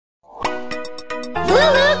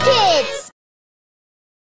LooLoo Kids!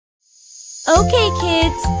 Okay,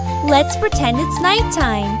 kids, let's pretend it's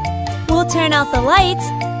nighttime. We'll turn out the lights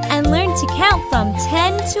and learn to count from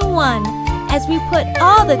 10 to 1 as we put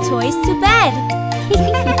all the toys to bed.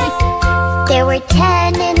 There were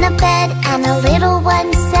 10 in the bed and a little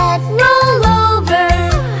one said, "Roll over,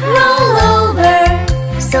 roll over."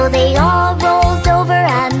 So they all rolled over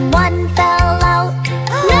and one fell out.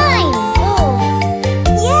 9! Oh,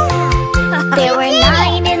 yeah! There were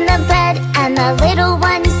 9 in the bed and the little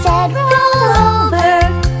one said, "Roll over,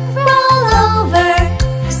 roll over."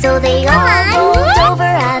 So they all rolled over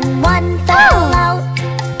and one fell out.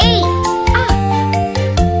 8!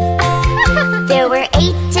 There were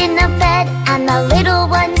 8 in the bed and the little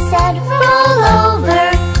one said, "Roll over,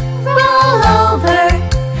 roll over."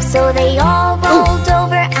 So they all rolled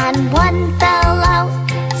over and one fell out.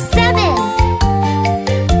 7!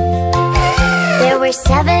 There were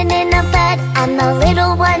 7 in the bed and the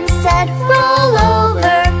little one said, "Roll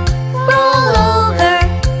over, roll over."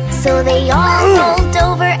 So they all rolled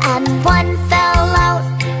over and one fell out.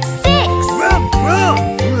 6!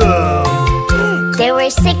 There were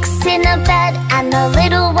 6 in the bed and the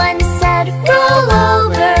little one said, "Roll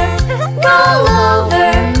over, roll over."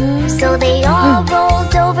 So they all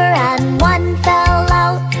rolled over and one fell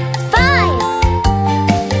out. 5!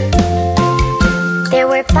 There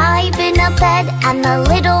were 5 in a bed and the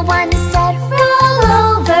little one said, "Roll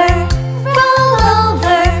over, roll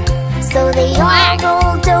over." So they all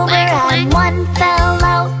rolled over and one fell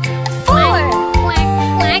out. 4!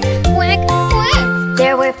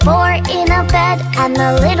 There were 4 in a bed and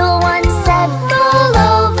the little one said, "Roll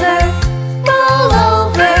over, roll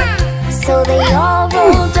over." So they all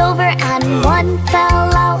rolled over and one fell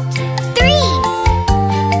out. 3!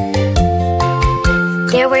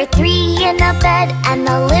 There were 3 in a bed and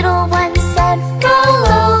the little one said, "Roll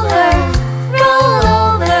over, roll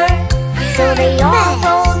over." So they all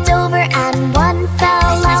rolled over and one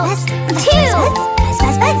fell out. 2!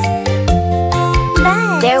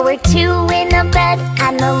 There were 2 in a bed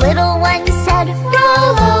and the little one said,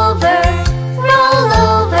 "Roll over, roll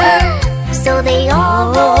over." So they all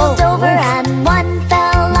rolled over and one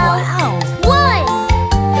fell out. 1!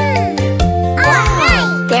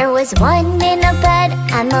 There was 1 in a bed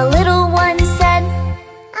and the little one said,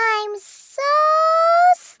 "I'm so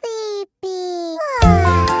sleepy."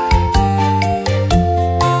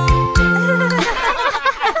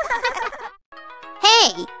 Hey,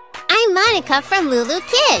 I'm Monica from LooLoo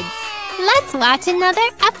Kids. Let's watch another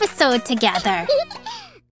episode together.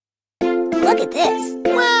 Look at this.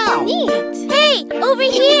 Wow! Neat! Hey, over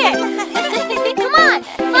here! Come on,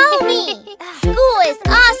 follow me. School is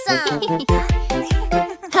awesome.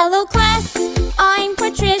 Hello, class, I'm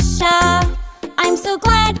Patricia. I'm so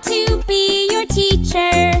glad to be your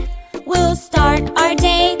teacher. We'll start our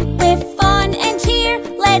day with fun and cheer.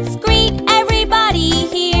 Let's greet everybody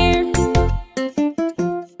here.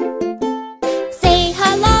 Say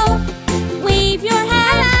hello, wave your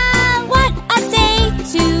hand. Hello. What a day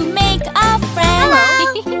to make a friend.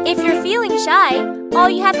 Hello. If you're feeling shy, all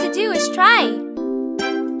you have to do is try.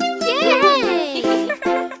 Yay!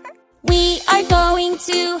 We are going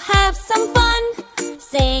to have some fun.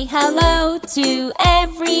 Say hello to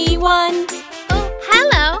everyone. Oh,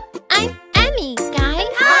 hello! I'm Emmy, guys.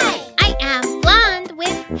 Hi. I am blonde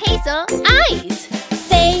with hazel eyes.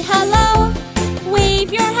 Say hello,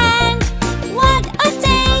 wave your hand. What a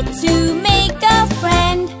day to make a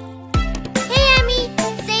friend. Hey, Emmy,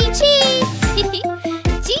 say cheese.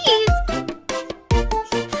 Cheese.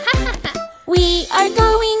 We are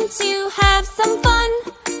going to have some fun.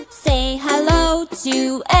 Say hello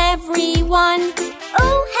to everyone.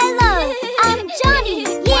 Oh, hello. I'm Johnny.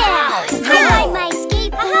 Yeah. I ride my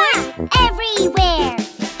skateboard everywhere.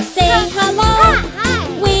 Say hello, Hi.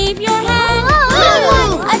 wave your hand.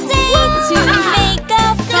 Whoa. What a day to make a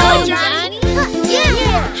Go, friend. Johnny.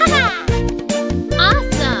 Yeah.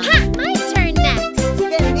 Awesome. My turn next.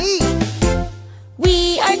 We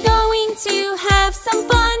are going to have some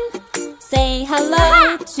fun. Say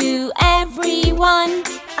hello to everyone.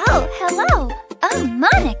 Oh, hello. I'm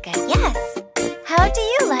Monica, yes. How do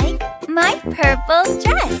you like my purple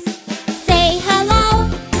dress? Say hello,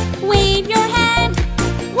 wave your hand.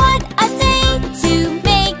 What a day to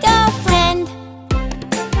make a friend.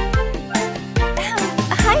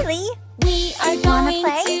 Hi, Lee. We are going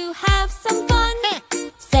play? to have some fun.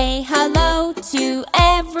 Say hello to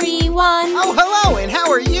everyone. Oh, hello, and how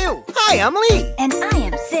are you? Hi, I'm Lee. And I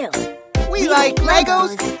am Sue. We like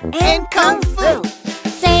Legos and Kung Fu.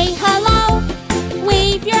 Say hello,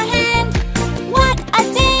 wave your hand. What a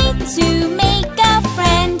day to make a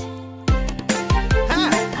friend.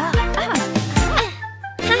 Hi.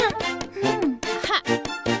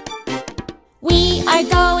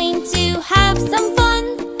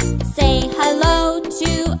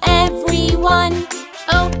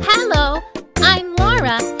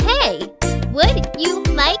 Would you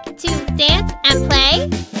like to dance and play?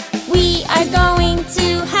 We are going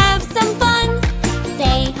to have some fun.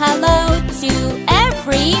 Say hello to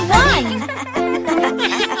everyone.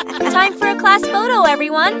 Time for a class photo,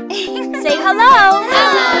 everyone. Say hello.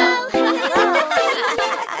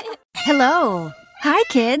 Hello. Hi,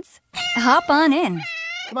 kids. Hop on in.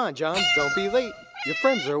 Come on, John. Don't be late. Your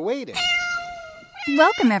friends are waiting.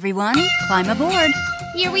 Welcome, everyone. Climb aboard.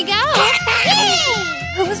 Here we go!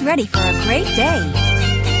 Who's ready for a great day?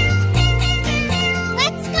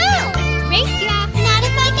 Let's go! Race ya! Not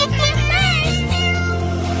if I get there first!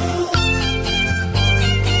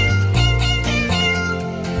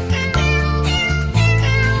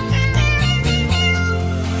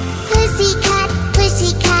 Pussycat,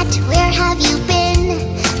 pussycat, where have you been?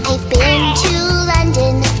 I've been to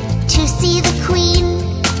London to see the Queen.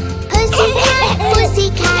 Pussycat,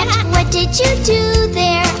 pussycat, what did you do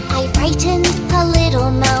there? I frightened a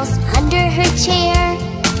little mouse under her chair.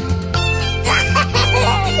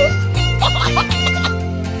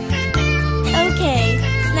 Okay,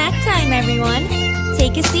 snack time, everyone.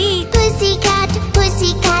 Take a seat. Pussycat,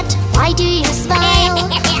 pussycat, why do you smile?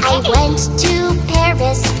 I went to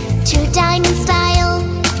Paris to dine in style.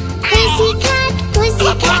 Pussycat,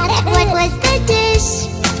 pussycat, what was the dish?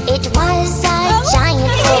 It was a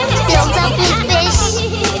giant boat filled up with fish.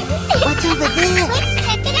 What's over there? Let's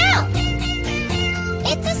check it out!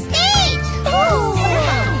 It's a stage! Ooh.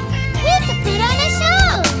 We could put on a show!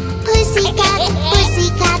 Pussycat,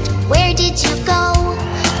 pussycat, where did you go?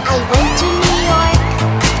 I went to New York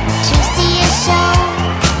to see a show.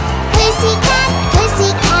 Pussycat,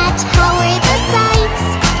 pussycat, how are the sights?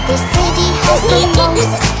 The city has the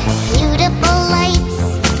most beautiful lights.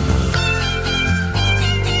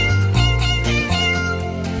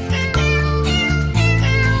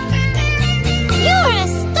 You're a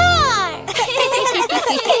star!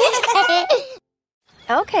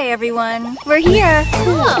 Okay, everyone. We're here.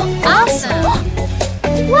 Cool! Awesome!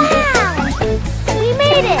 Wow! We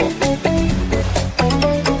made it!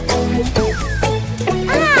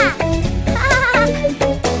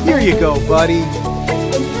 Here you go, buddy.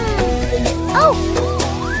 Oh!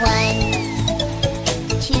 1,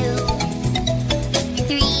 2,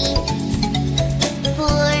 3, 4,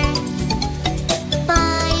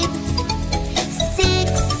 5,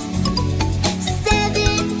 6, 7,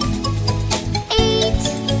 8,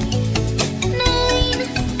 9,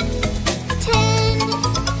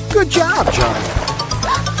 10. Good job, John.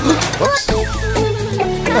 Oops.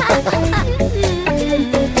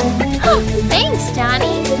 Thanks,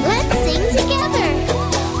 Johnny! Let's sing together.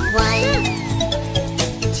 1,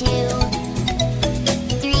 2,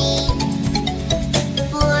 3,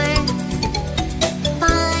 4,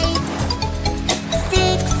 5,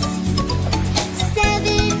 6,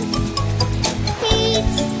 7, 8,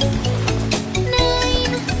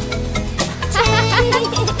 9, 10.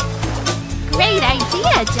 Great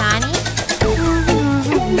idea, Johnny!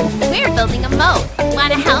 We're building a moat.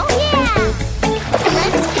 Wanna help? Yeah!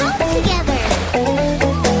 Let's count together.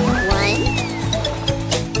 1,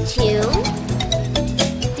 2,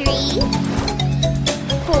 3,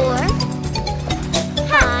 4,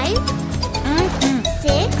 5,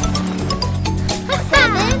 6,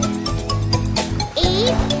 7,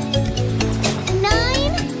 8,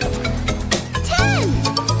 9, 10.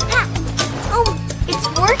 Oh, it's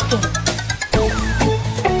working.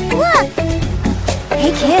 Look!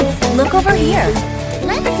 Hey, kids, look over here.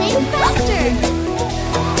 Let's sing faster.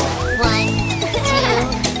 1, 2,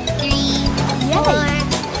 3, 4,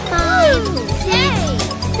 5, 6,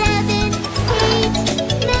 7, 8,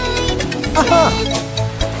 9,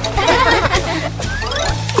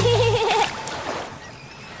 10.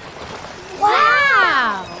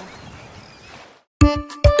 Wow!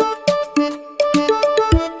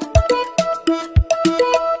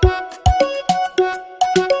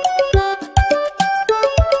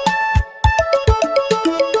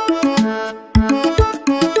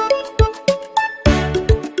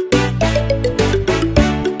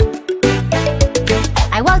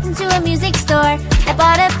 I walked into a music store. I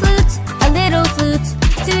bought a flute, a little flute.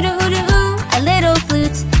 Toot-a-oo-a-oo, a little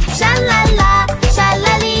flute. Sha-la-la,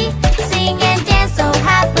 sha-la-lee. Sing and dance so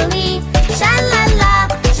happily. Sha-la-la,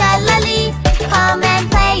 sha-la-lee. Come and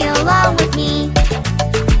play along with me.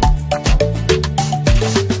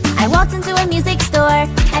 I walked into a music store.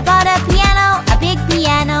 I bought a piano, a big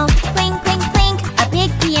piano. Clink, clink, clink, a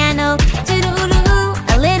big piano. Toot-a-oo-a-oo,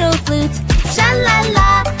 a little flute.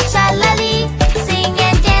 Sha-la-la, sha-la-lee. Sing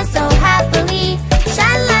and dance so happily.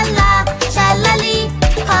 Sha-la-la.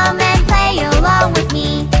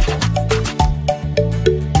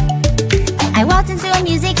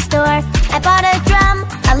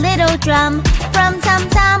 drum. From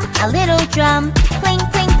tum-tum, a little drum. Clink,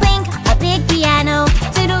 clink, clink, a big piano.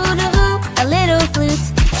 Toodle-oo-oo, a little flute.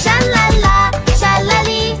 Sha-la-la,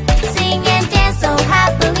 sha-la-lee, sing and dance so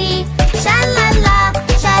happily. Sha-la-la,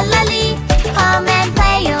 sha-la-lee, come and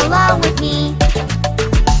play along with me.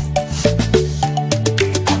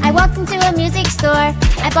 I walked into a music store.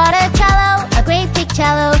 I bought a cello, a great big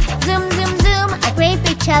cello. Zoom, zoom, zoom, a great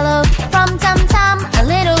big cello. From tum-tum, a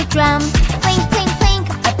little drum. Clink, clink, clink,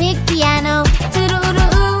 a big piano.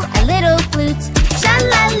 Toodle-oo-oo, a little flute.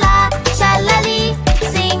 Sha-la-la, sha-la-lee,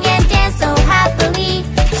 sing and dance so happily.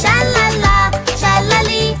 Sha-la-la,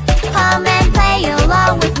 sha-la-lee, come and play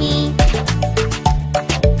along with me.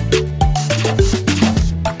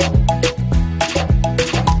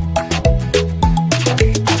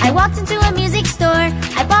 I walked into a music store.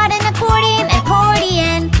 I bought an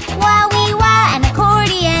accordion, wah-wee-wah, an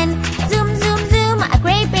accordion. Zoom, zoom, zoom, a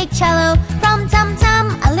great big cello. From tum-tum,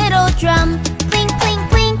 a little drum. Clink, clink,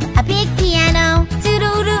 clink, a big piano.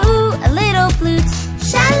 Toodle-oo-oo, a little flute.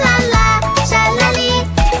 Sha-la-la, sha-la-lee,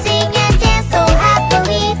 sing and dance so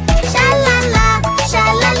happily. Sha-la-la,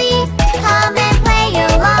 sha-la-lee, come and play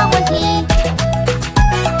along with me.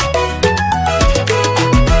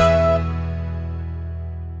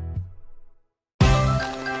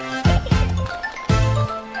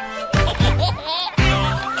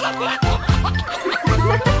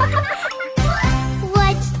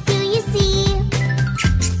 What do you see?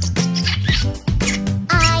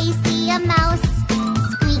 I see a mouse.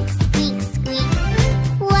 Squeak, squeak, squeak.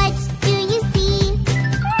 What do you see?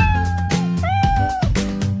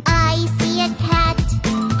 I see a cat.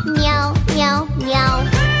 Meow, meow, meow.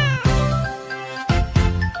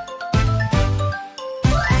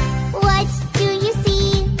 What do you see?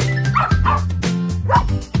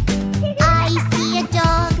 I see a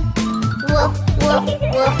dog. Woof, woof,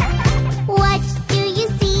 woof. What do you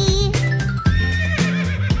see?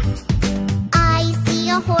 I see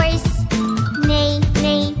a horse. Neigh,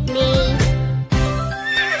 neigh, neigh.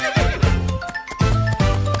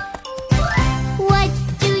 What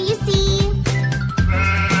do you see?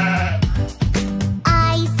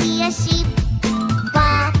 I see a sheep.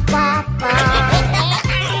 Ba, ba, ba.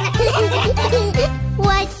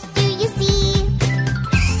 What do you see?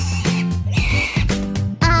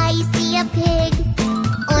 I see a pig.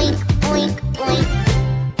 Oink, oink, oink.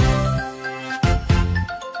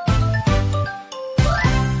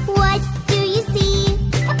 What do you see?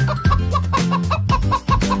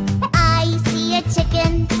 I see a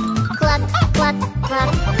chicken. Cluck, cluck,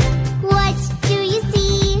 cluck. What do you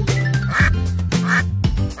see?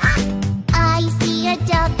 I see a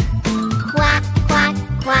duck. Quack, quack,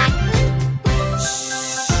 quack.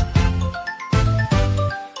 Shh.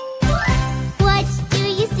 What do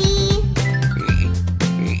you see?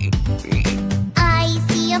 I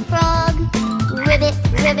see a frog. Ribbit,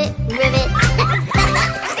 ribbit, ribbit.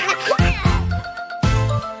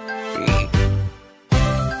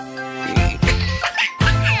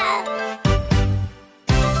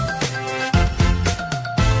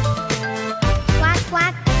 Quack,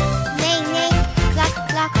 quack. Neigh, neigh. Cluck,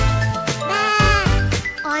 cluck. Bah.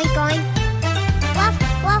 Oink, oink. Woof,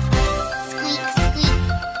 woof. Squeak, squeak.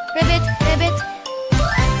 Ribbit, ribbit.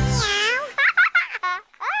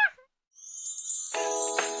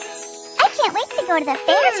 I can't wait to go to the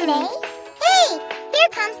fair today. Hey,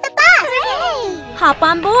 here comes the bus. Hooray! Hop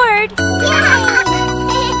on board.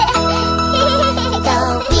 The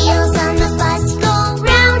wheels on the bus go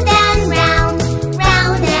round and round,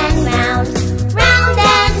 round and round, round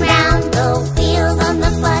and round. The wheels on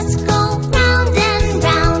the bus go round and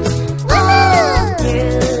round, all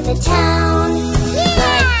through the town.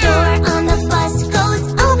 The door on the bus goes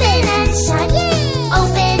open and shut,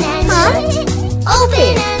 open and shut,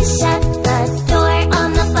 open and shut. The door on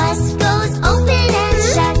the bus goes open and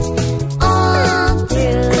shut, all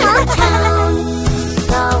through the town.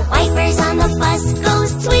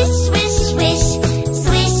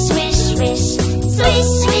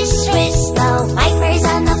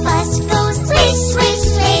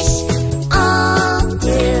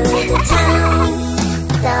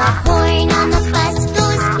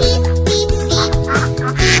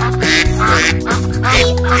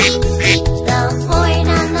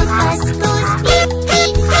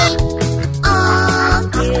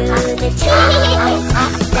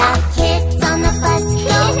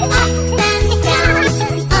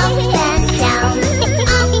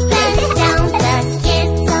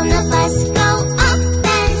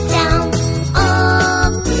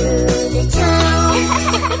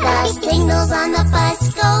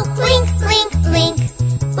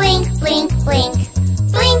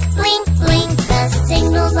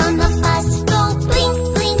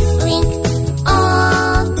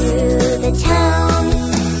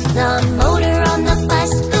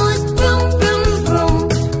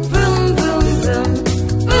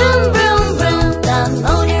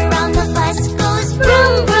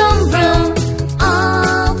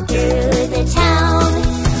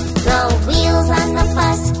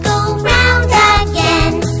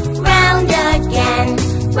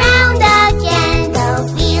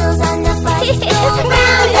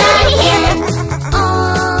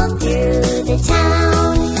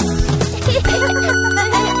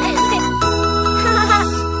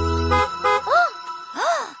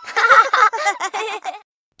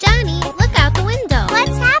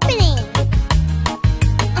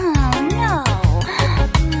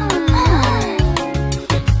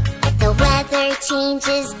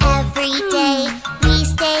 changes every day. We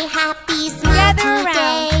stay happy, smile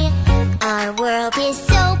today. Our world is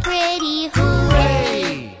so pretty,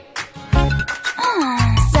 hooray!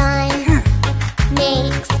 Sun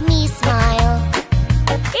makes me smile.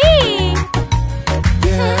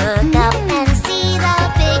 Look up and see the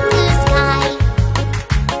big blue sky.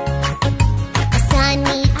 A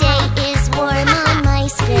sunny day is warm on my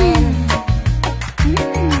skin.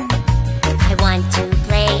 I want to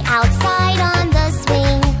play outside on the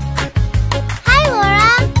swing. Hi,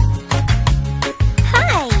 Laura.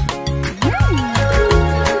 Hi.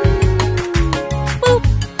 Boop.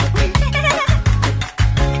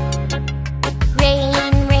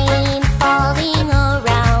 Rain, rain falling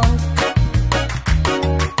around.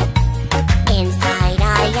 Inside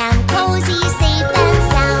I am cozy, safe and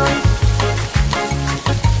sound.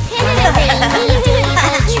 On a rainy day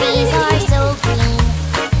the trees are so green.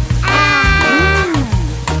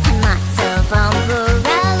 And lots of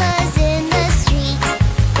umbrellas in the street.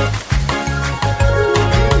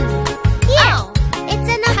 Here, it's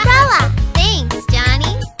an umbrella. Thanks,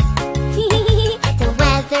 Johnny. The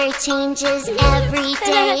weather changes every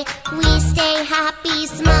day. We stay happy,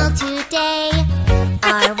 smile today.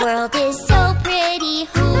 Our world is so pretty,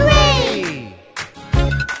 hooray!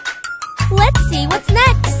 Let's see what's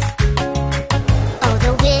next. Oh,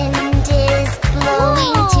 the wind is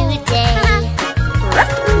blowing today.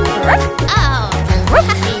 Oh, The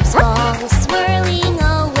leaves all swirling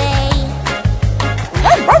away.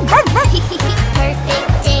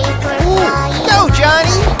 Perfect day for flying. Go,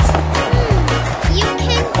 Johnny! you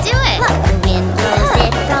can do it. The wind blows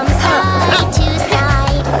it from side to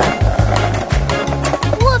side.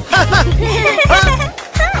 Whoop!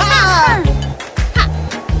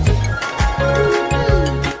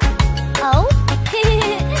 Oh,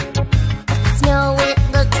 Snow, it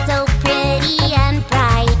looks so pretty and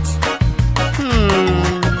bright.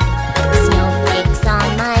 Snowflakes on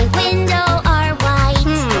my window are white.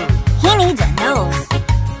 He needs a nose.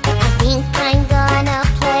 I think I'm gonna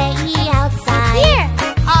play outside. here.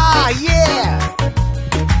 Ah, yeah!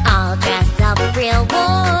 I'll dress up real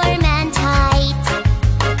warm and tight.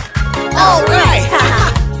 All right!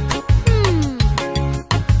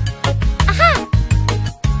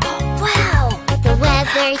 Wow! The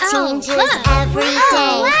weather changes look. every Wow,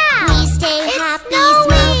 day. wow. We stay It's happy, snowing.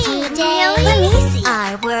 smile today. Let me see.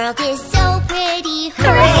 Our world is so pretty,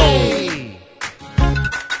 hooray!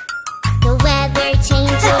 The weather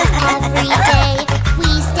changes every day.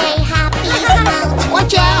 We stay happy, smile today.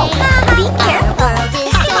 Watch out! Be Our careful. world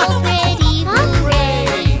is so pretty,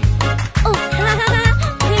 hooray!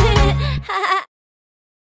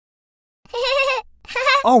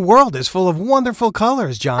 Our world is full of wonderful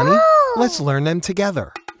colors, Johnny. Let's learn them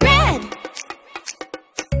together. Red,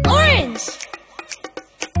 orange,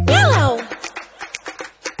 yellow,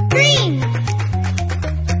 green,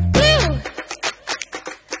 blue,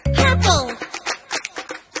 purple,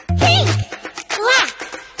 pink, black,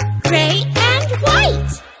 gray, and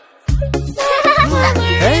white. What color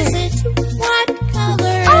Hey. is it? What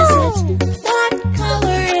color is it? What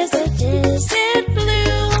color is it? Is it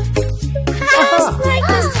blue? Just like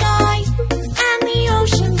the sky and the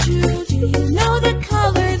ocean too. Do you know the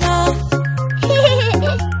color? The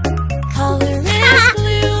color is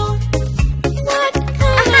blue. What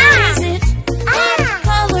color is it? What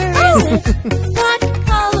color is it? What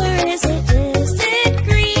color is it? Is it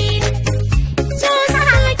green? Just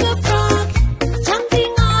like a frog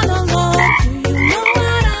jumping on a log. Do you know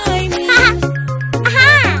what I mean?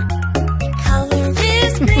 Color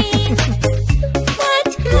is green. What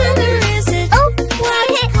color is it? What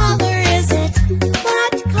color is it?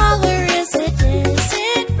 What color is it? Is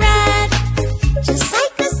it red? Just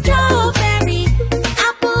like a strawberry,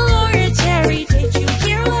 apple or a cherry. Did you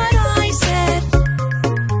hear what I said?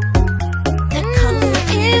 The color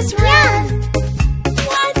is red.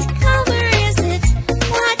 What color is it?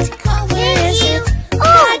 What color is it?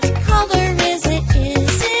 What color is it?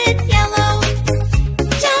 Is it yellow?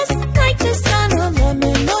 Just like the sun, a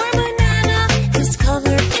lemon or banana. This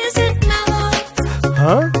color isn't mellow.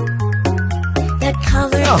 Huh? The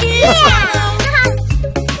color is yellow.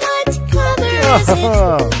 What color is it?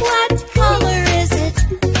 What color is it?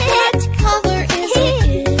 What color is it?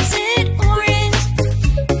 Is it orange?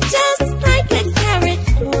 Just like a carrot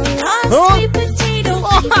or a sweet potato,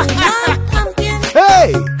 even a pumpkin. Hey!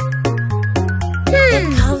 The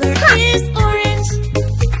color is orange.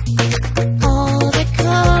 All the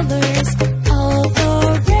colors of the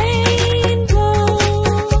rainbow.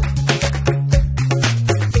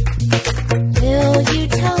 Will you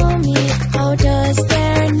tell me how does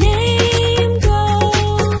their name go?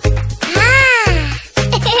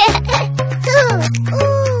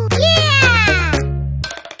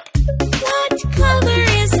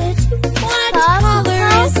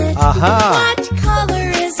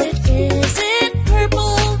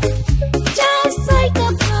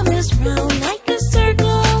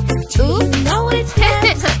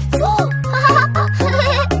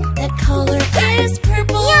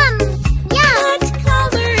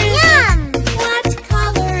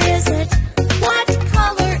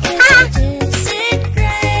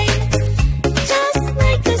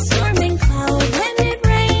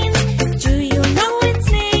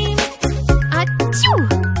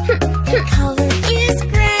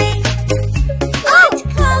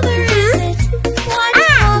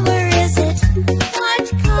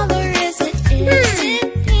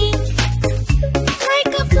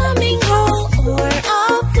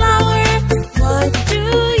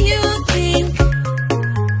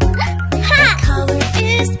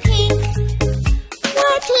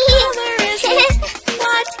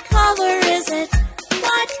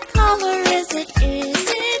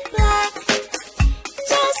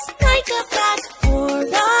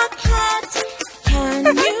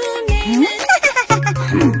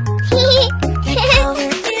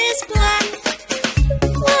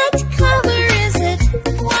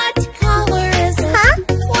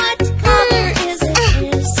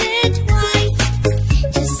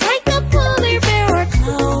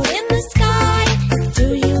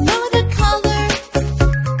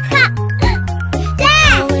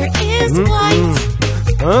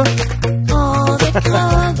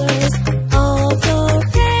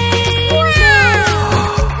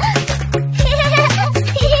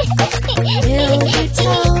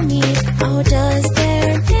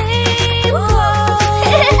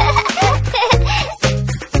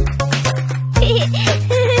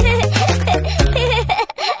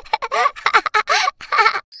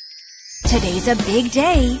 Today's a big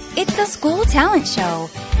day. It's the school talent show.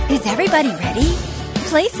 Is everybody ready?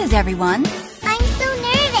 Places, everyone. I'm so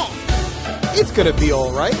nervous. It's gonna be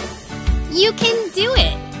all right. You can do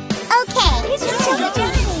it. Okay.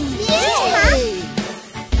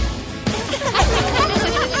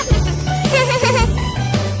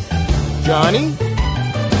 Johnny?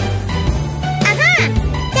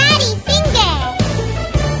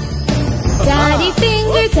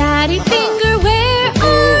 Daddy finger, where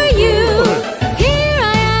are you? Here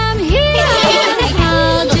I am,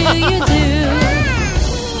 how do you do?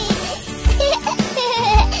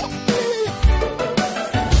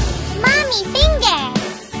 Mommy finger.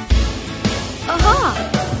 Aha!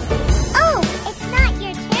 Oh, it's not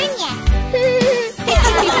your turn yet.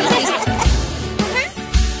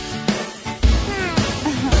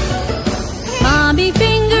 Mommy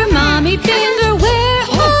finger, where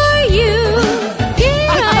are you? Here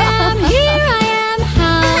I am,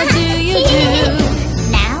 how do you do?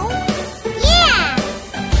 Now? Yeah.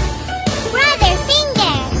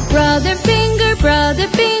 Brother finger,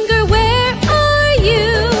 where are you?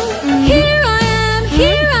 Here I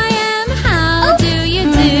am, how do you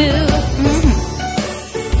do?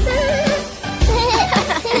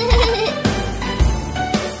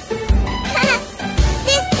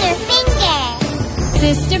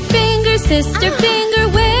 Sister finger,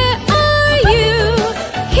 where are you?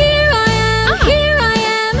 Here I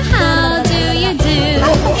am, how do you do?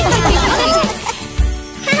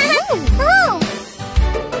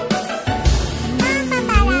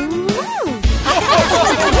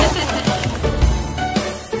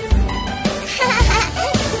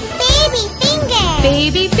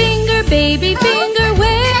 Baby finger,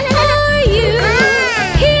 where are you?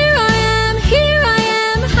 Here I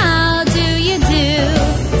am, how do you do?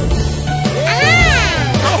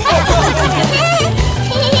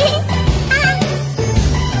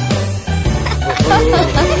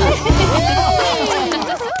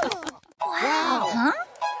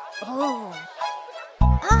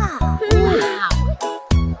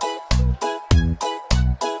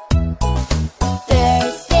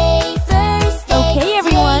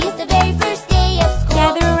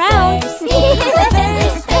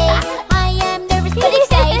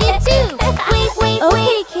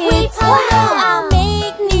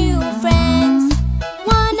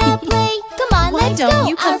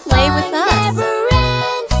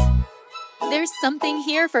 Something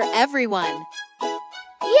here for everyone.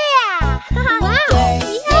 Yeah! Wow!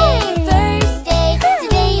 Thursday,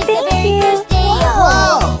 today is the very first day of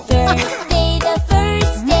school. Thursday, the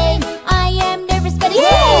first day. I am nervous but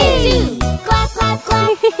excited too. Clap, clap,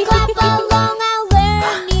 clap, clap along. I'll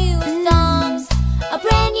learn new songs. A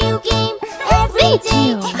brand new game every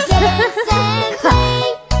day. Dance and play.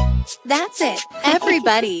 That's it,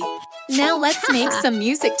 everybody. Now let's make some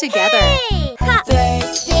music together. Hey!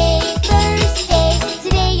 Thursday,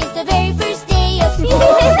 today is the very first day of school.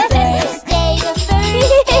 Thursday, the first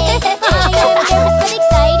day. I am nervous but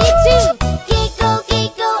excited too.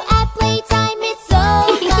 Giggle at playtime, it's so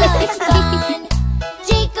much fun.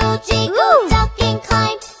 Jiggle, duck and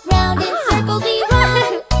climb, round in circles we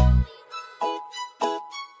run.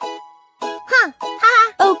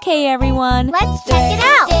 Okay, everyone. Let's check it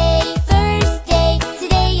out. Thursday,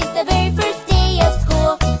 today is the very first day of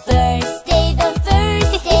school. Thursday, the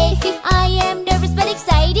first day. I am nervous but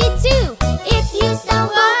excited too. If you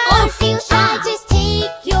stumble or feel shy, just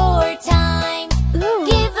take your time.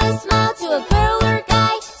 Give a smile to a girl or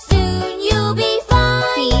guy. Soon you'll be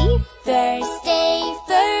fine. Thursday,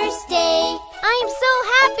 I'm so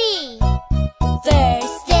happy.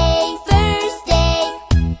 Thursday,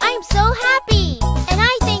 I'm so happy. And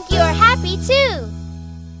I think you're happy too.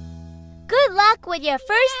 Good luck with your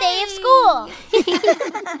first day of school.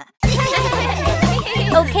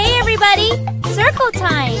 Okay, everybody. Circle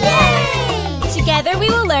time. Yay! Together we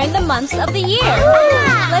will learn the months of the year.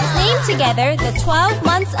 Let's name together the 12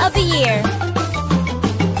 months of the year.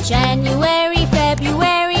 January,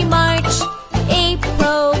 February, March,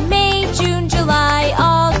 April, May, June, July,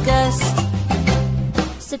 August,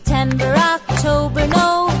 September, October,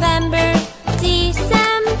 November,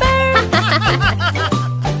 December.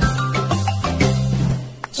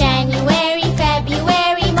 January,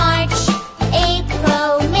 February, March,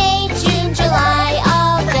 April, May, June, July,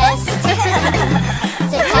 August,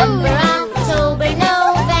 September, October,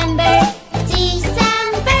 November,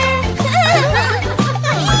 December.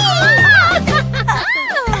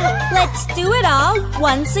 Let's do it all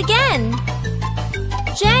once again.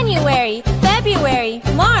 January, February,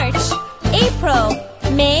 March, April,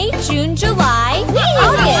 May, June, July,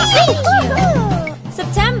 August,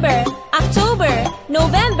 September, October,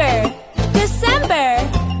 November, December.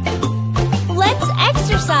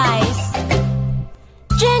 exercise.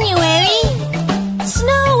 January,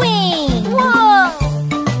 snowing. Whoa!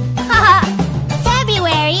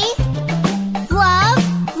 February, love,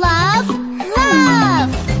 love,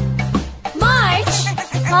 love. March,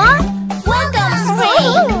 Welcome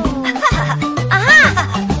spring.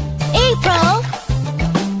 April,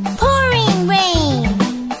 pouring rain.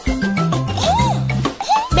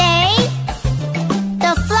 May,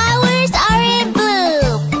 the flowers are in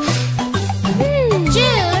bloom.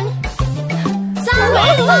 June,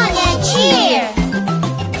 Summer fun and cheer.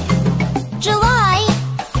 July,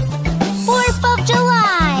 4th of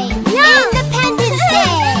July, Independence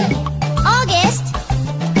Day. August,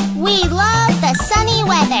 We love the sunny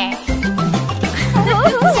weather.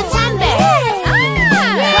 September,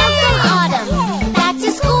 Welcome autumn. Back to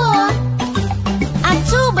school.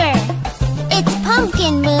 October, It's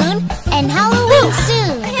pumpkin moon and Halloween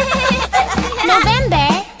soon. November,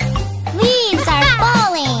 leaves are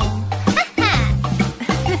falling.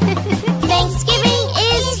 Thanksgiving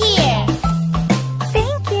is here.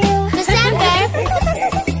 Thank you. December,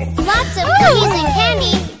 lots of cookies and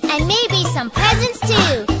candy and maybe some presents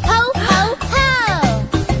too. Ho, ho, ho.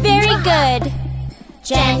 very good.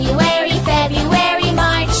 January, February,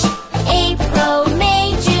 March, April,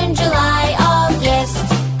 May, June, July, August,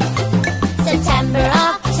 September,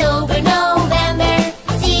 October, November,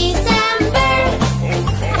 December.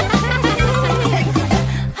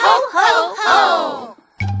 Ho, ho, ho!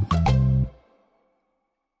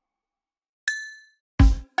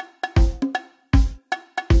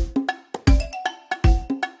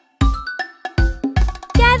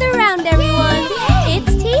 Gather round, everyone.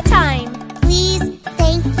 It's tea time. Please,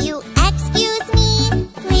 thank you, excuse me.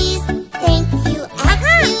 Please, thank you,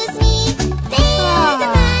 excuse me. They're the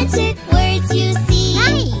magic words you see.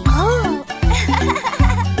 Oh,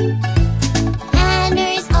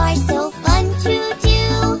 Manners are so fun to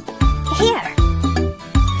do. here.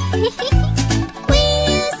 We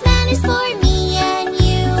use manners for me and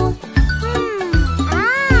you.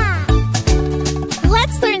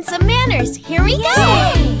 Let's learn some manners. Here we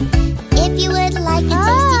go. If you would like a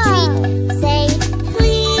tasty treat, say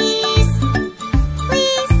please,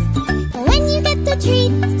 please. When you get the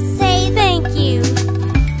treat, say Thank you.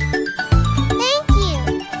 thank you.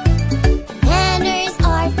 Manners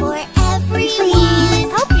are for everyone.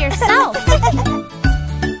 Help yourself.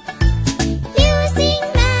 Using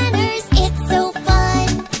manners, it's so fun.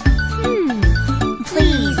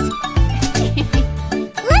 Please.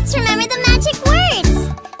 Let's remember the magic words.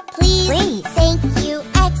 Please, Please. thank you,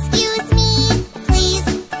 excuse me. Please,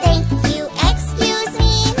 thank you, excuse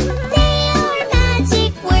me. They are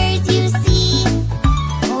magic words you see.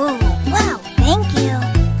 Oh, wow. Thank you.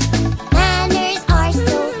 Manners are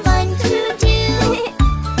so fun to do.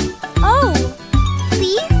 Oh,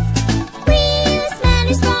 Please, we use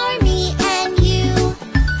manners for me and you.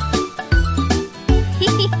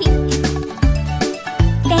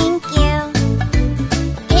 Thank you.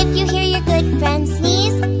 If you hear your good friend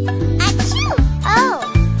sneeze, achoo! Oh!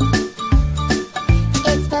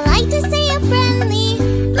 It's polite to say a friendly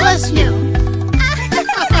Bless you.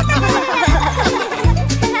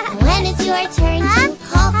 when it's your turn to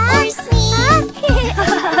cough or sneeze.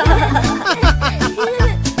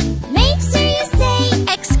 Make sure you say,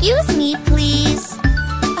 excuse me, please.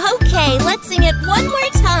 okay. Let's sing it one more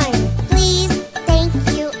time. Please, thank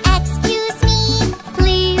you, excuse me.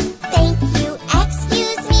 Please, thank you,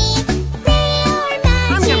 excuse me. They are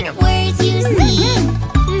magic words you see.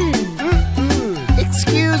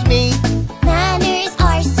 Excuse me. Manners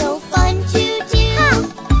are so fun to do.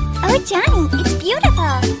 Oh, Johnny, it's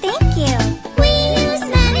beautiful. Thank you. We use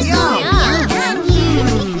manners for me and you.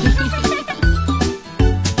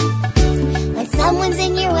 When someone's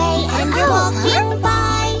in your way and you're walking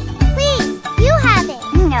by, please, you have it.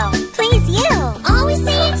 No, please you. Always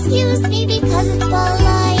say excuse me because it's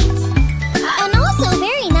polite and also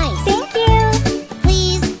very nice. Thank you.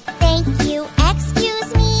 Please, thank you, excuse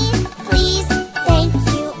me. Please, thank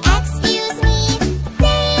you, excuse me.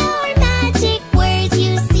 They are magic words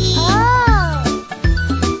you see.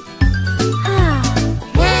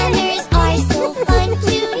 Manners are so fun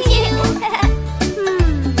to do.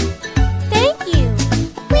 Thank you.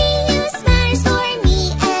 We use manners for me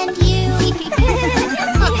and you.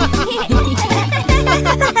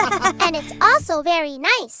 And it's also very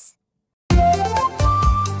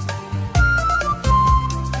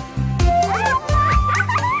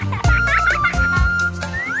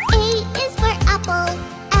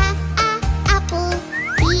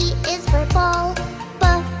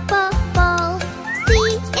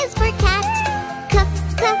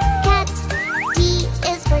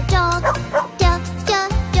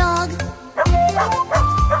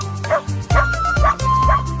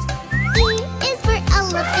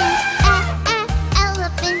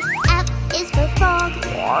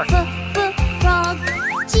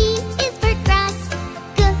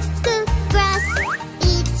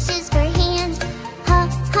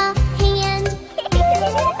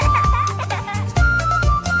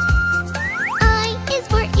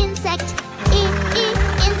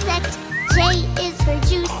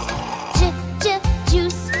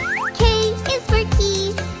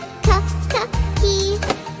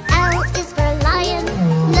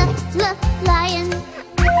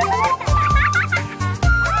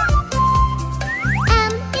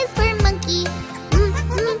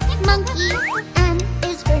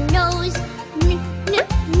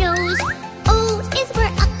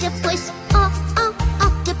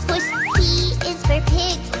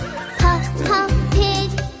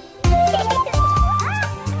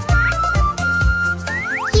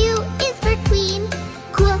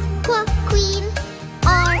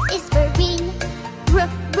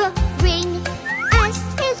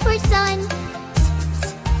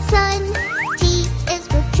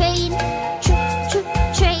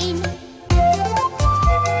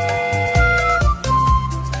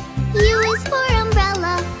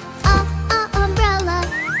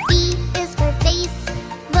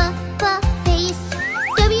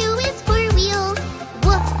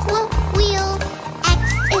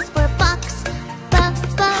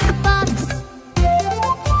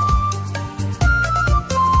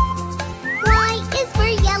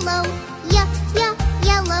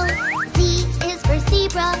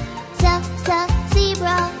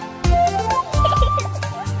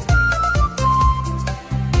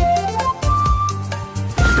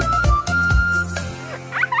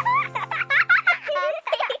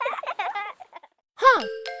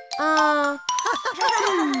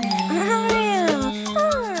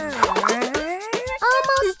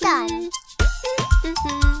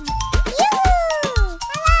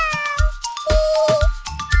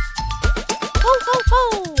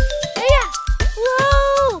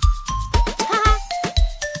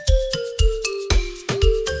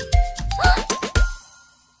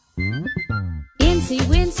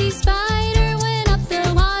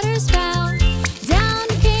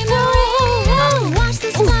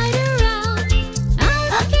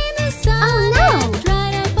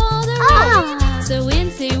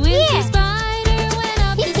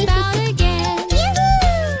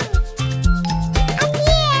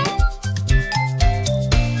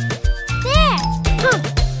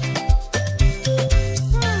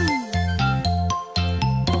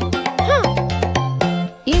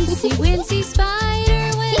Incy, Wincy,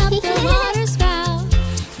 spider went up the water spout.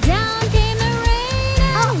 Down came the rain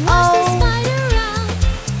and washed the spider out.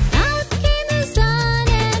 Out came the sun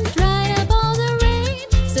and dried up all the rain.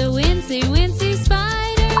 So Wincy, Wincy,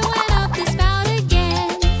 spider went up the spout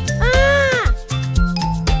again.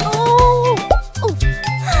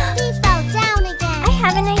 He fell down again. I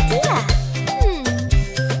have an idea.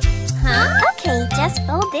 Okay, just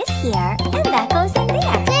fold this here, and that goes in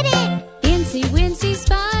there. Did it! Incy, Wincy,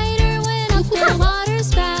 spider went up the water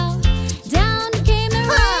spout. Down came the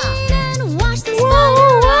rain and washed the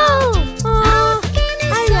spider out. Out came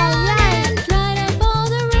the sun and dried up all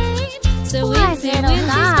the rain. So Wincy,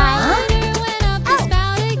 Wincy, spider went up the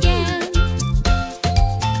spout again.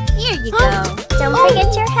 Here you go. Don't forget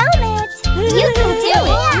your helmet. You can do it.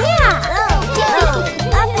 Yeah.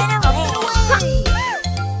 Up and away.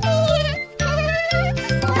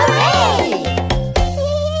 Hooray!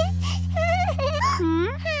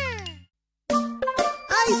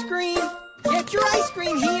 Ice cream! Get your ice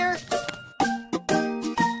cream here!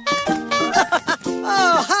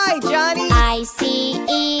 Oh, hi, Johnny!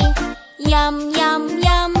 I-C-E, yum, yum,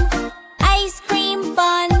 yum. Ice cream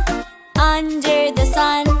fun under the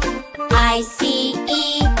sun.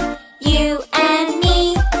 I-C-E, you and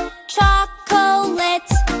me.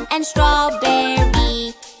 Chocolate and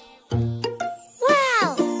strawberry.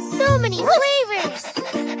 Wow! So many flavors!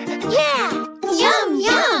 Yeah! Yum,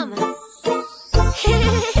 yum!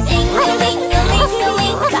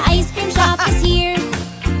 Ding-a-ling-a-ling-a-ling, the ice cream shop is here.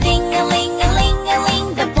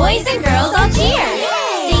 Ding-a-ling-a-ling-a-ling, the boys and girls all cheer.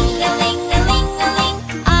 Ding-a-ling-a-ling-a-ling,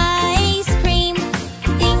 ice cream.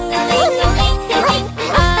 Ding-a-ling-a-ling-a-ling,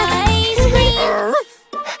 ice cream.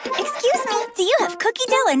 Excuse me, do you have cookie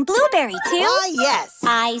dough and blueberry too? Ah, yes!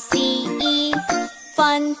 I-C-E,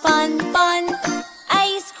 fun, fun, fun.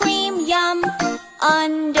 Ice cream, yum,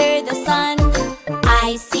 under the sun.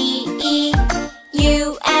 I-C-E,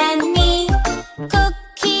 you and me.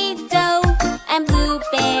 Cookie dough and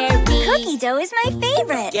blueberry. Cookie dough is my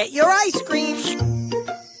favorite. Get your ice cream!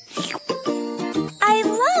 I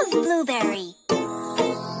love blueberry.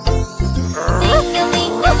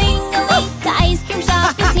 Ding-a-ling-a-ling-a-ling, the ice cream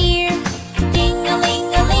shop is here.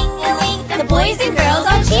 Ding-a-ling-a-ling-a-ling, the boys and girls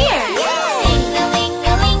all cheer.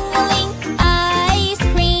 Ding-a-ling-a-ling-a-ling, ice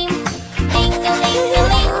cream.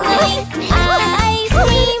 Ding-a-ling-a-ling-a-ling, ice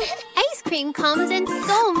cream. Ice cream comes in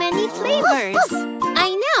so many flavors.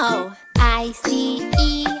 I know.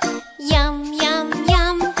 I-C-E, yum, yum,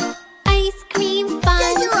 yum. Ice cream fun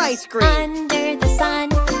Get your ice cream! under the sun.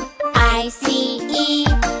 I-C-E,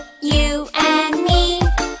 you and me.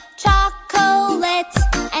 Chocolate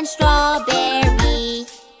and strawberry.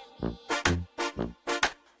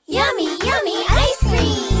 Yummy, yummy ice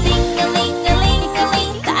cream.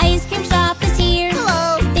 Ding-a-ling-a-ling-a-ling, the ice cream shop is here.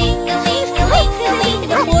 Hello! Ding-a-ling-a-ling-a-ling,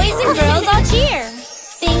 the boys and girls all cheer.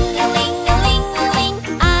 Ding-a-ling-a-ling-a-ling,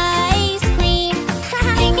 ice cream.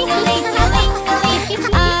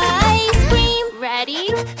 Ding-a-ling-a-ling-a-ling, ice cream. Ready?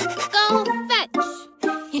 Go fetch.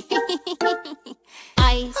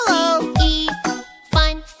 I-C-E,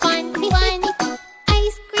 fun, fun, fun.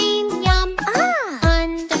 Ice cream, yum,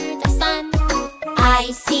 under the sun.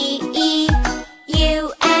 I-C-E,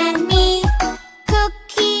 you and me.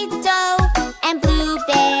 Cookie dough and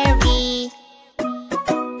blueberry.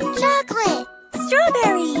 Chocolate!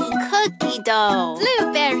 Strawberry. Cookie dough.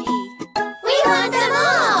 Blueberry. We want them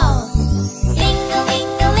all!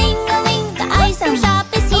 Ding-a-ling-a-ling-a-ling, the ice cream shop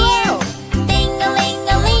is here.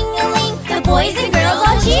 Ding-a-ling-a-ling-a-ling, the boys and girls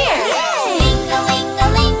all cheer.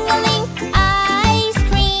 Ding-a-ling-a-ling-a-ling, ice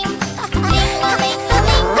cream.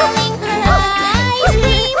 Ding-a-ling-a-ling-a-ling, ice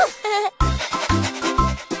cream.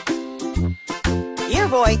 Here,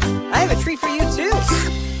 boy, I have a treat for you, too!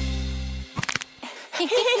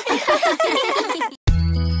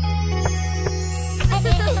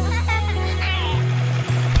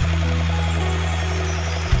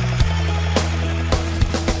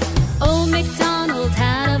 Old MacDonald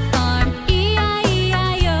had a farm,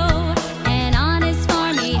 E-I-E-I-O. And on his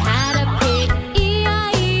farm he had a pig,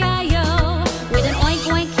 E-I-E-I-O. With an oink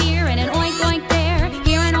oink here and an oink oink there.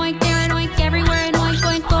 Here an oink, there an oink, everywhere an oink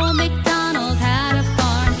oink. Old MacDonald had a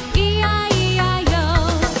farm, E-I-E-I-O.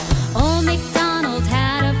 Old MacDonald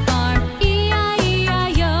had a farm, E-I-E-I-O.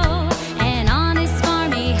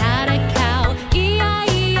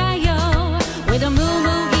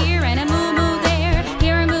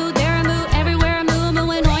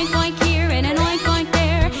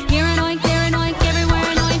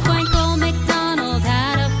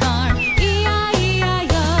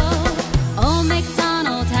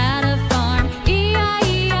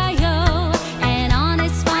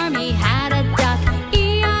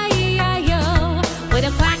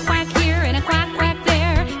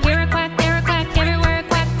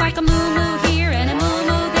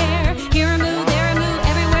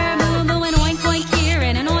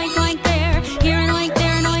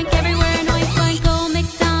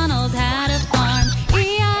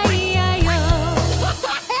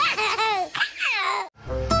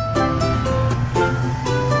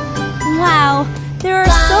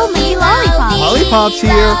 lollipops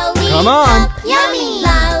here. Come on. Yummy!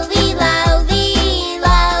 Lolly, lolly,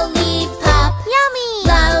 lollipop. Yummy!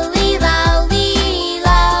 Lolly, lolly,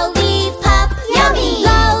 lollipop. Yummy!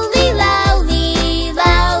 Lolly, lolly,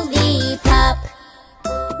 lollipop.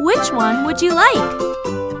 Which one would you like?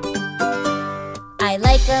 I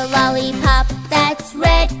like a lollipop that's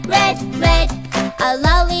red, red, red. A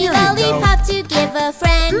lolly, lollipop to give a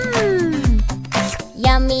friend.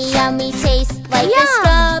 Yummy, yummy taste like a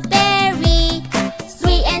strawberry.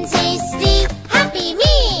 Sweet and tasty, happy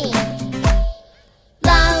me!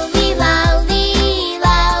 Lolly, lolly,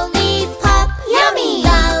 lollipop. Yummy!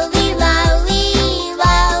 Lolly, lolly,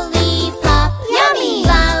 lollipop. Yummy!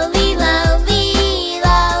 Lolly, lolly,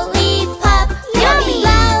 lollipop. Yummy!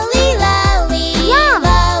 Lolly, lolly,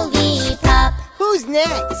 lollipop. Who's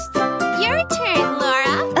next? Your turn,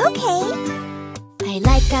 Laura. Okay. I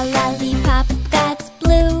like a lollipop that's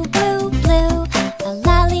blue, blue, blue. A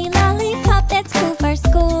lolly, lollipop that's cool for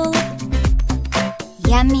school.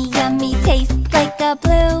 Yummy, yummy, tastes like a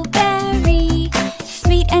blueberry.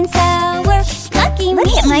 Sweet and sour, lucky me.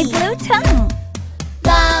 Look at my blue tongue.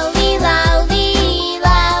 Lolly, lolly,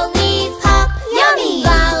 lollipop. Yummy!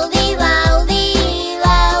 Lolly, lolly,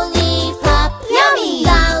 lollipop. Yummy!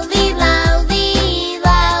 Lolly, lolly,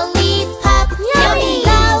 lollipop. Yummy!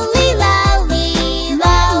 Lolly, lolly,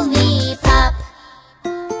 lollipop.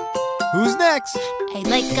 Who's next? I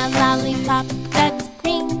like a lollipop that's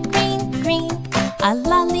green, green, green. A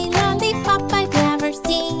lolly, lollipop I've never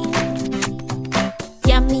seen.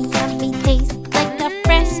 Yummy, yummy taste like a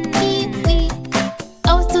fresh kiwi.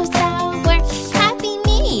 Oh, so sour, happy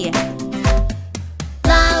me.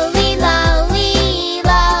 Lolly, lolly,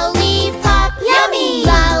 lollipop. Yummy!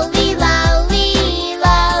 Lolly, lolly,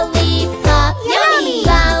 lollipop. Yummy!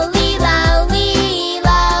 Lolly, lolly,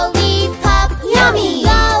 lollipop. Yummy!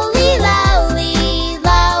 Lolly, lolly,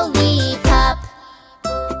 lollipop.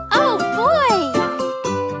 Oh boy!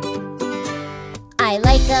 I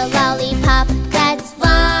like a lollipop that's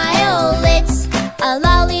violet. A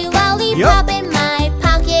lolly, lollipop in my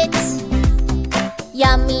pocket.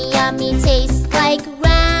 Yummy, yummy taste like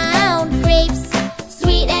round grapes.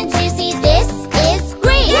 Sweet and juicy, this is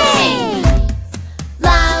great! Yay!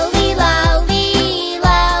 Lolly, lolly,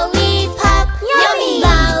 lollipop. Yummy!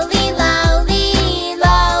 Lolly, lolly,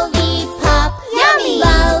 lollipop. Yummy!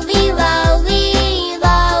 Lolly, lolly,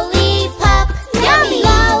 lollipop. Yummy!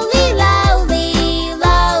 Lolly, lolly,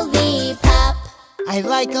 lollipop. I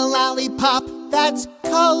like a lollipop that's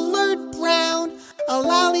colored brown. A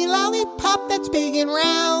lolly lollipop that's big and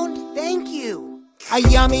round. Thank you. A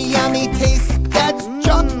yummy, yummy taste that's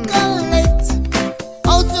chocolate.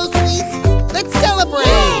 Oh, so sweet. Let's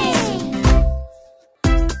celebrate.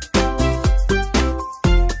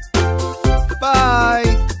 Bye.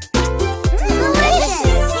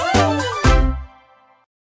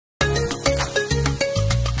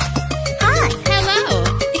 Hello.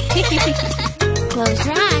 Close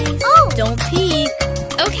your eyes. Don't peek.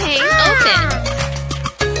 Okay, open.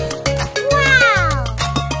 Wow.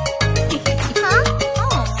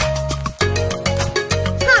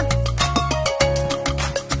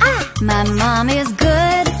 My mom is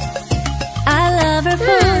good. I love her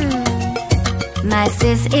food. My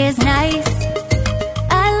sis is nice.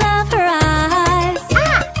 I love her eyes.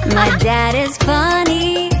 My dad is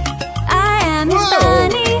funny. I am his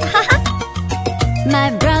bunny. My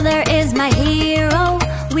brother is my hero.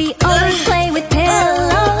 We always play with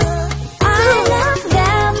pillows. I love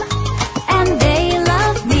them and they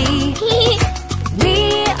love me. We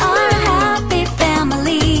are a happy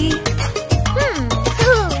family.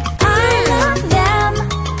 I love them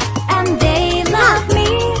and they love me.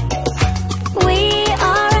 We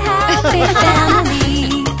are a happy family.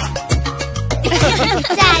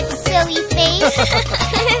 That silly face.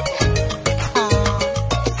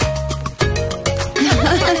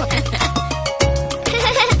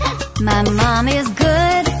 My mom is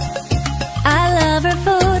good. I love her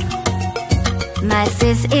food. My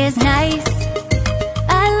sis is nice.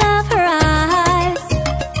 I love her eyes.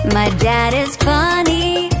 My dad is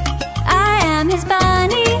funny. I am his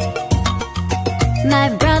bunny. My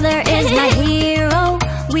brother is my hero.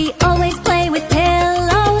 We always play with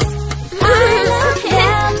pillows. I love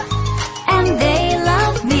them and they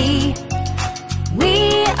love me.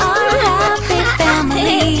 We are a happy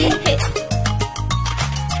family.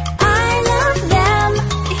 I love them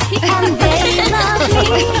and they love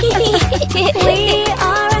me. We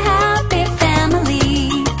are a happy family.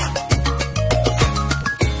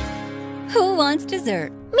 Who wants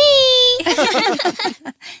dessert? Me!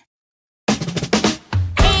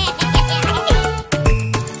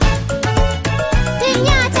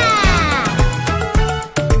 Pinata!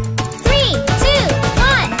 3, 2,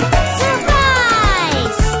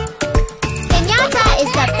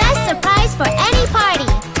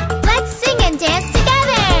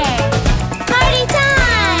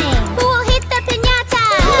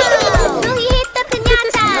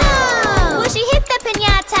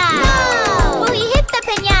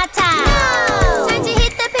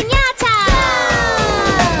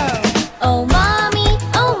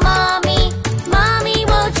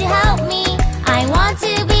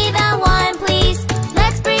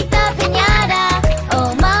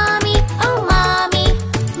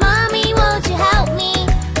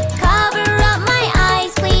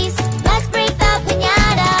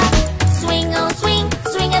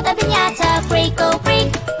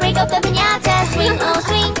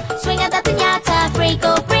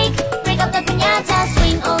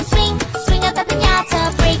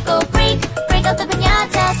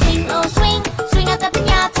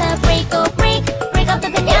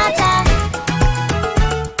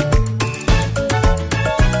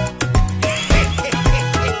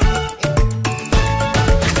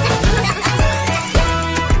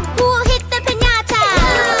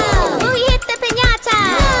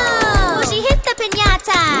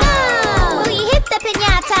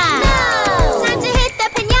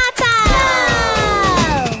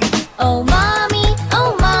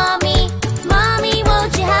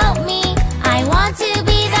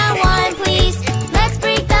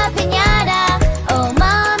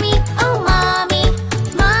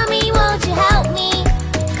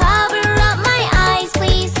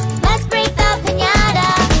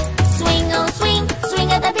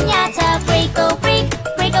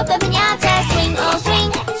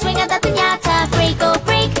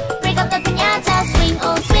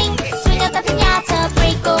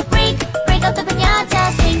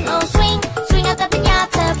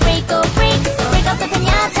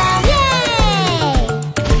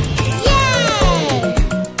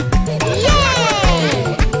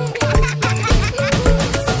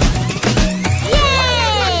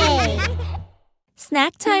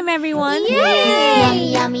 everyone!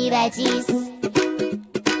 Yummy, yummy veggies.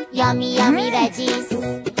 Yummy, yummy veggies.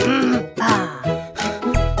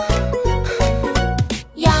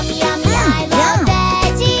 Yummy, yummy, I love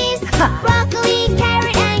veggies. Broccoli,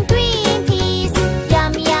 carrot, and green peas.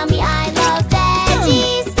 Yummy, yummy, I love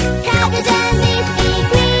veggies. Cabbage and leafy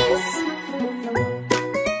greens.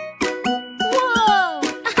 Whoa!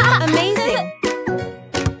 Amazing!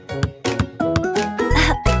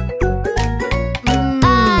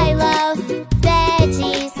 I love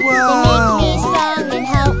veggies. They make me strong and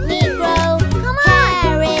help me grow.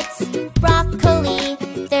 Carrots, broccoli,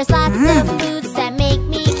 there's lots of foods that make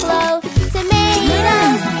me glow.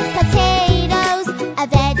 Tomatoes, potatoes, a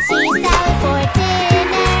veggie salad for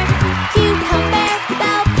dinner. Cucumber,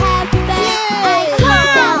 bell pepper, I eat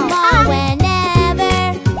them all whenever.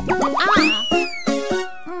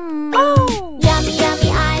 Yummy, yummy,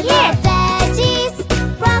 I love veggies.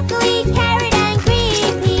 Broccoli, carrot, and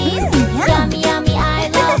green peas. Yummy, yummy, I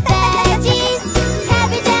love veggies.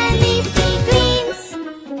 Cabbage and leafy greens.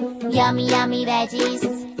 Yummy, yummy veggies.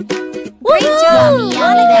 Great job! Yummy,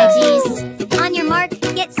 yummy veggies. On your mark,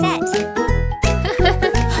 get set.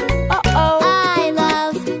 I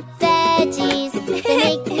love veggies. They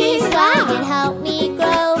make me strong and help me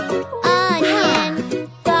grow. Onion,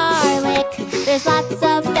 garlic, there's lots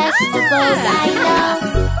of vegetables I know.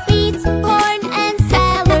 Beets, corn, and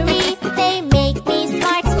celery, they make me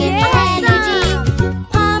smart, give me energy.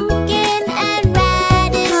 Pumpkin and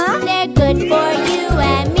radish, they're good for you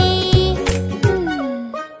and me.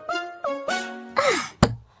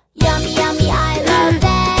 Yummy, yummy, I love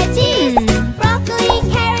veggies. Broccoli,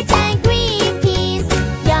 carrots, and green peas.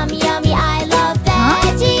 Yummy, yummy, I love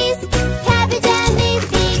veggies. Cabbage and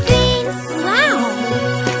leafy greens. Wow!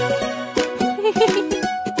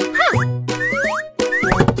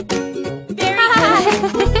 Very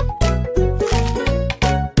good!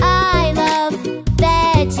 I love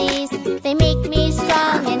veggies. They make me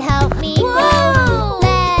strong and help me grow.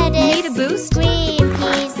 Lettuce, Need a boost? green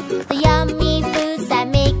peas, the yummy foods that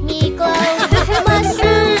make me glow.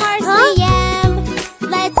 Mushroom, parsley, yam,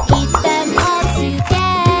 let's eat them all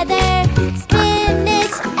together.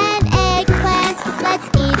 Spinach and eggplant, let's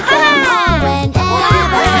eat them all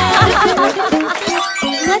whenever.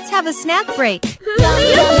 Let's have a snack break. Yummy,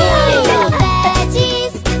 yummy, I love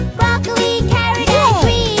veggies. Broccoli, carrot, and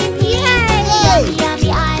green peas. Yummy, yummy,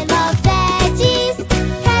 I love veggies.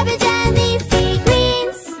 Cabbage and leafy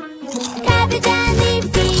greens. Cabbage and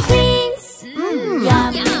leafy greens.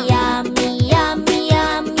 Yummy, yummy, yummy,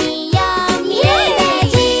 yummy, yummy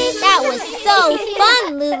veggies. That was so fun,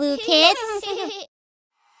 LooLoo Kids.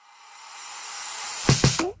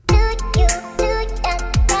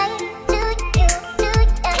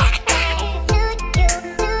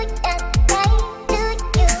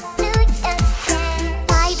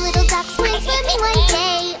 Five little ducks went swimming one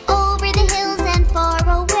day over the hills and far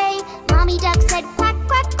away. Mommy duck said quack,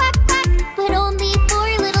 quack, quack, quack, but only four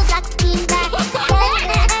little ducks came back. Four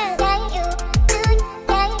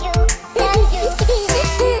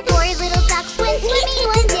little ducks went swimming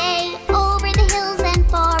one day over the hills and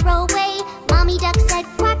far away. Mommy duck said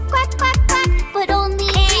quack, quack, quack, quack, but only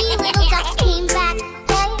three little ducks came back.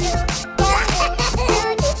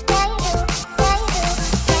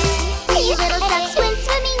 Three little ducks went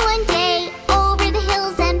swimming one day over the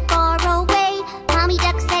hills and far away. Mommy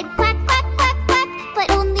duck said quack, quack, quack, quack,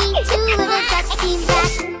 but only two little ducks came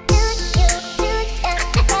back.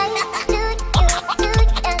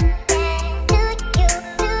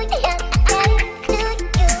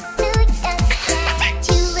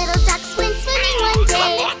 Two little ducks went swimming one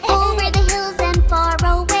day over the hills and far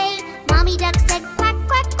away. Mommy duck said quack,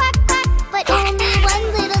 quack, quack, quack, but only one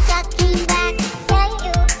little duck came back.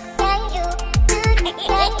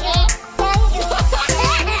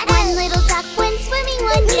 One little duck went swimming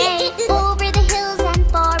one day over the hills and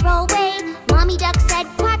far away. Mommy duck said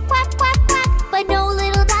quack, quack, quack, quack, but no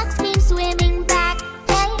little ducks came swimming back.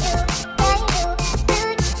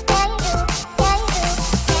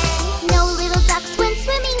 No little ducks went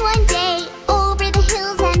swimming one day over the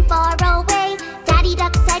hills and far away. Daddy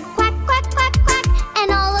duck said quack, quack, quack, quack,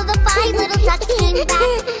 and all of the five little ducks came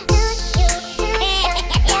back.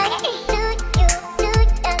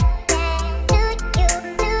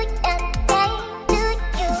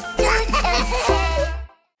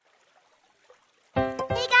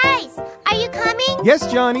 Hey guys, are you coming?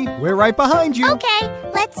 Yes, Johnny, we're right behind you.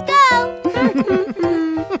 Okay, let's go.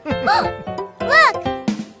 Look!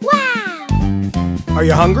 Wow! Are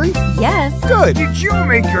you hungry? Yes, Good. Did you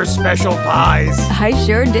make your special pies? I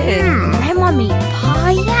sure did. Grandma made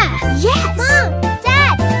pie? Yes! Mom!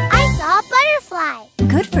 Dad! I saw a butterfly!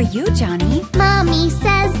 Good for you, Johnny. Mommy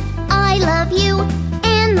says love you.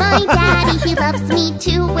 And my daddy, he loves me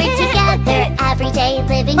too. We're together every day,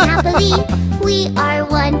 living happily. We are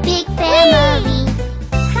one big family.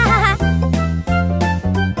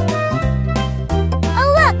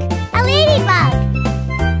 Oh look, a ladybug.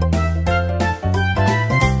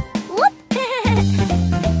 Whoop.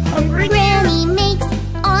 Granny makes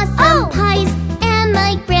awesome pies, and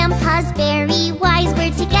my grandpa's very wise.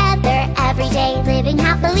 We're together every day, living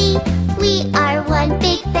happily. We are one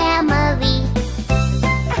big family.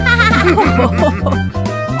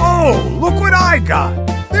 Oh, look what I got!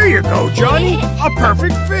 There you go, Johnny. A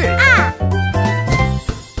perfect fit.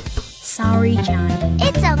 Sorry, Johnny.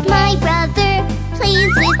 It's okay. My brother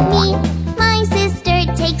plays with me. My sister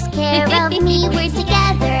takes care of me. We're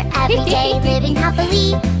together every day, living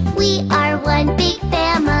happily. We are one big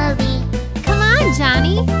family. Come on,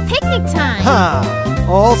 Johnny. Picnic time. Ha!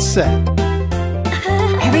 All set.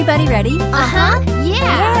 Everybody ready?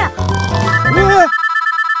 Yeah.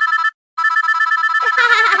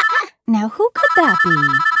 Now who could that be?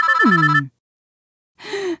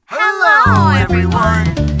 Hello,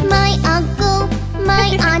 everyone. My uncle,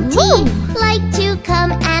 my auntie like to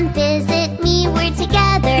come and visit me. We're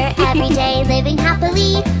together every day, living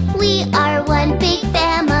happily. We are one big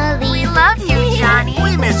family. We love you, Johnny.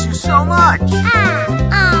 We miss you so much.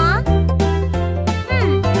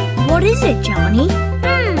 What is it, Johnny?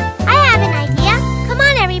 I have an idea. Come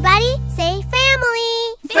on, everybody. Say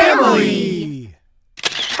family. Family!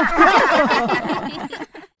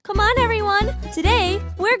 Come on, everyone. Today,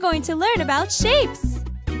 we're going to learn about shapes.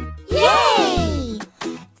 Yay!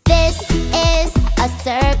 This is a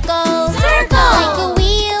circle. Circle! Like a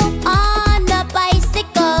wheel on a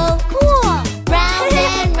bicycle. Cool! Round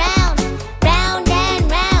and round, round and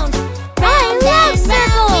round, round and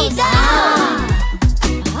round we go.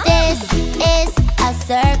 This is a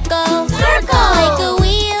circle. Circle! Like a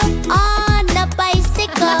wheel on a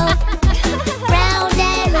bicycle. Round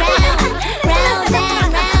and round, round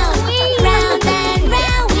and round, round and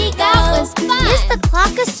round we go. That was fun! Is the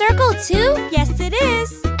clock a circle too? Yes, it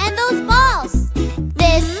is. And those balls.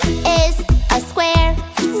 This is a square.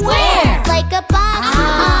 Square! Like a box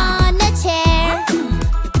on a chair.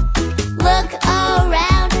 Look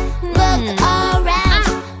around, look around,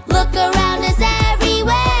 look around us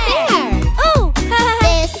everywhere. Oh!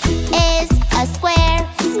 This is a square.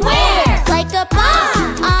 Square! Like a box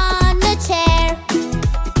on a chair.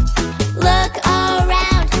 Look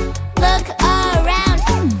around, look around,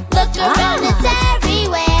 look around us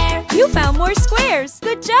everywhere. You found more squares.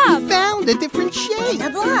 Good job. Found a different shape.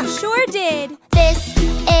 Sure did. This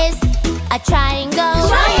is a triangle.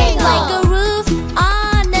 Triangle. Like a roof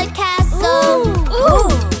on a castle. Ooh.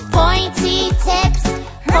 Pointy tips,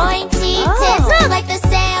 like the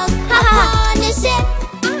sails upon a ship.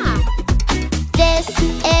 This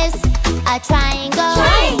is a triangle.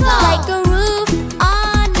 Like a roof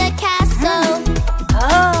on a castle.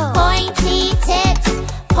 Pointy tips,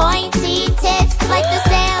 like the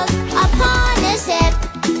sails upon a ship.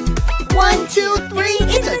 1, 2, 3,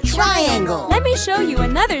 it's a triangle. Let me show you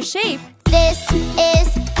another shape. This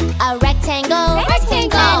is a rectangle.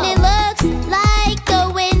 Rectangle. And it looks like a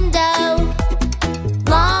window.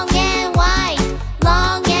 Long and wide,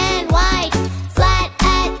 flat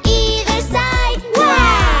at either side.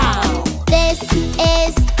 Wow! This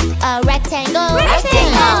is a rectangle.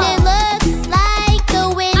 Rectangle. And it looks like a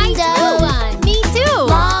window. Me too.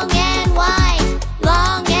 Long and wide,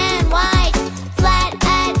 flat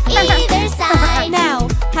at either side. Now,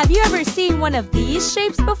 have you ever seen one of these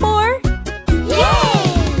shapes before?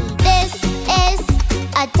 Yay! This is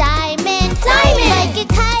a diamond. Like a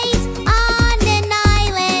kite on an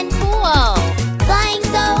island. Cool. Flying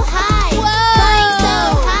so high. Flying so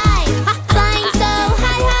high. Flying so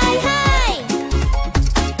high, high, high.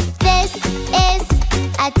 This is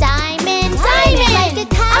a diamond. Like a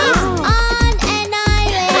kite on an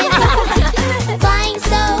island. Flying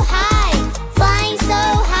so high. Flying so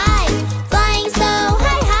high. Flying so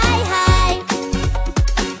high, high, high.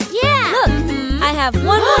 Yeah. Look, I have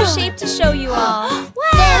one more shape to show you all.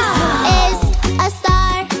 This is a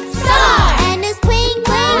star. And it's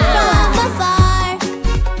twinkling from afar.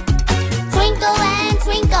 Twinkle and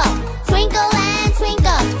twinkle, twinkle and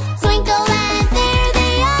twinkle, twinkle and there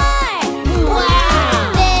they are.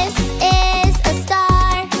 Wow. This is a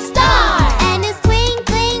star. And it's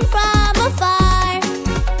twinkling from afar.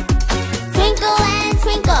 Twinkle and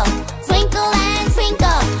twinkle, twinkle and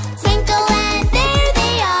twinkle, twinkle and there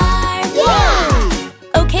they are.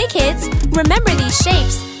 Yeah! Okay, kids, remember these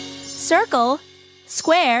shapes. Circle,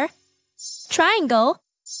 square, triangle,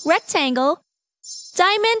 rectangle,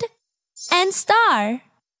 diamond, and star.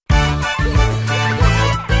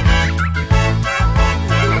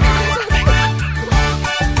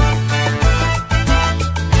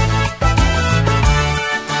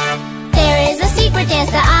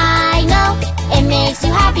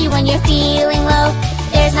 when you're feeling low.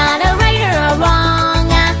 There's not a right or a wrong,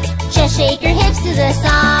 just shake your hips to the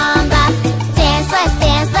samba. Dance,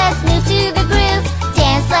 let's move to the groove.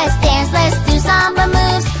 Dance, let's do samba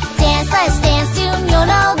moves. Dance, soon you'll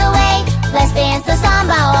know the way. Let's dance the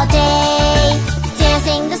samba all day.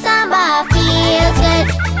 Dancing the samba feels good.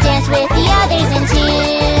 Dance with the others in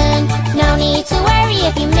tune. No need to worry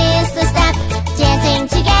if you miss a step. Dancing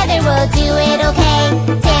together we'll do it okay.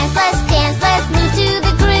 Dance, let's move to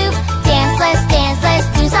the groove. Dance, let's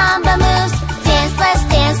do samba moves.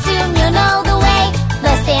 Dance, soon you'll know the way.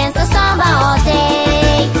 Let's dance the samba all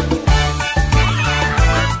day.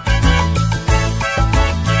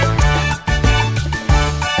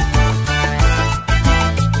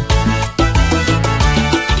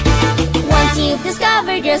 Once you've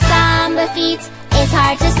discovered your samba feet, it's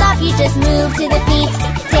hard to stop, you just move to the beat.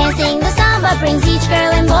 Dancing the samba brings each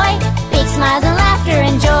girl and boy big smiles and laughter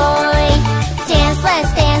and joy. Dance,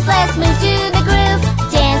 let's move to the groove.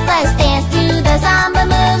 Dance, do the samba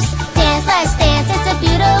moves. Dance, it's a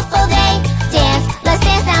beautiful day. Dance, let's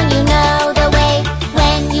dance now, you know the way.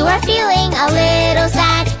 When you are feeling a little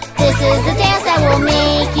sad, this is the dance that will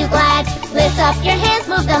make you glad. Lift up your hands,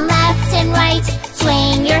 move them left and right.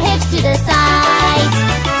 Swing your hips to the sides.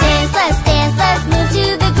 Dance, let's move to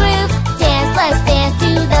the groove. Dance,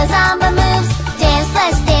 do the samba moves.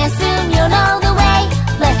 Dance, soon you'll know the way.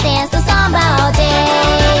 Let's dance the samba all day.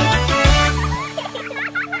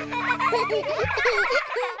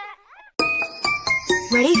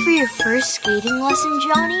 Ready for your first skating lesson,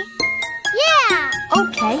 Johnny? Yeah!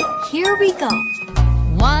 Okay, here we go.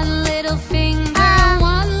 One little finger,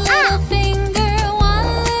 one little finger, one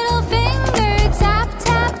little finger, tap,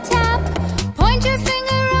 tap, tap. Point your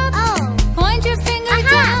finger up, point your finger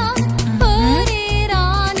down. Put it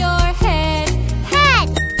on your head.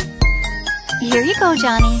 Here you go,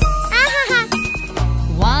 Johnny.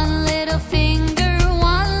 One little finger,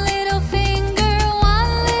 one little finger,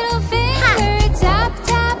 one little finger, tap,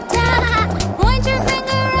 tap, tap. Point your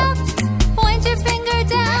finger up, point your finger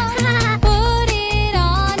down. Put it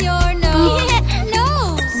on your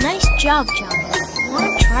nose. Nice job, Johnny.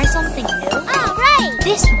 Want to try something new? All right!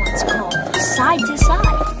 This one's called side to side.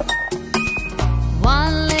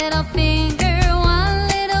 One little finger, one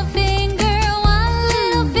little finger, one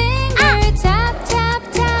little finger, tap, tap,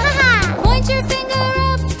 tap. Point your finger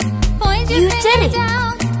up, point your You finger did it.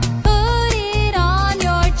 down. Put it on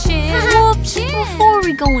your chin. Whoops, Chin. before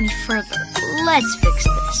we go any further, let's fix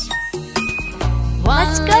this. One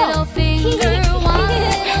Let's go. little finger, one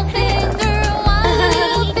little finger, one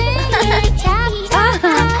little finger, tap, tap,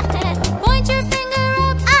 tap. Point your finger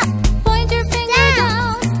up, point your finger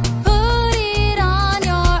down. Put it on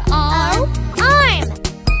your arm.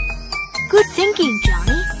 Good thinking,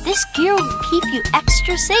 Johnny. This gear will keep you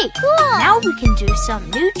extra safe. Cool. Now we can do some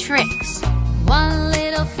new tricks. One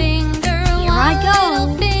little finger, Here I one go.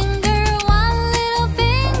 little finger, one little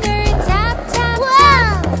finger, tap, tap,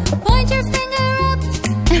 Wow. tap. Point your finger up,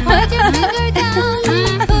 point your finger down.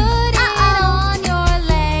 Put it on your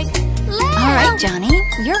leg. All right, Johnny,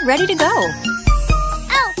 you're ready to go.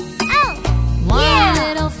 One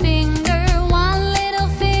little finger, one little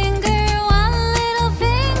finger, one little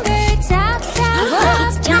finger, tap, tap,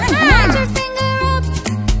 tap. Johnny, Point your finger up,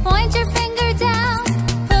 point your finger down.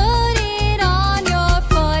 Put it on your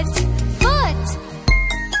foot.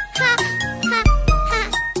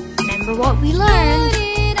 remember what we learned?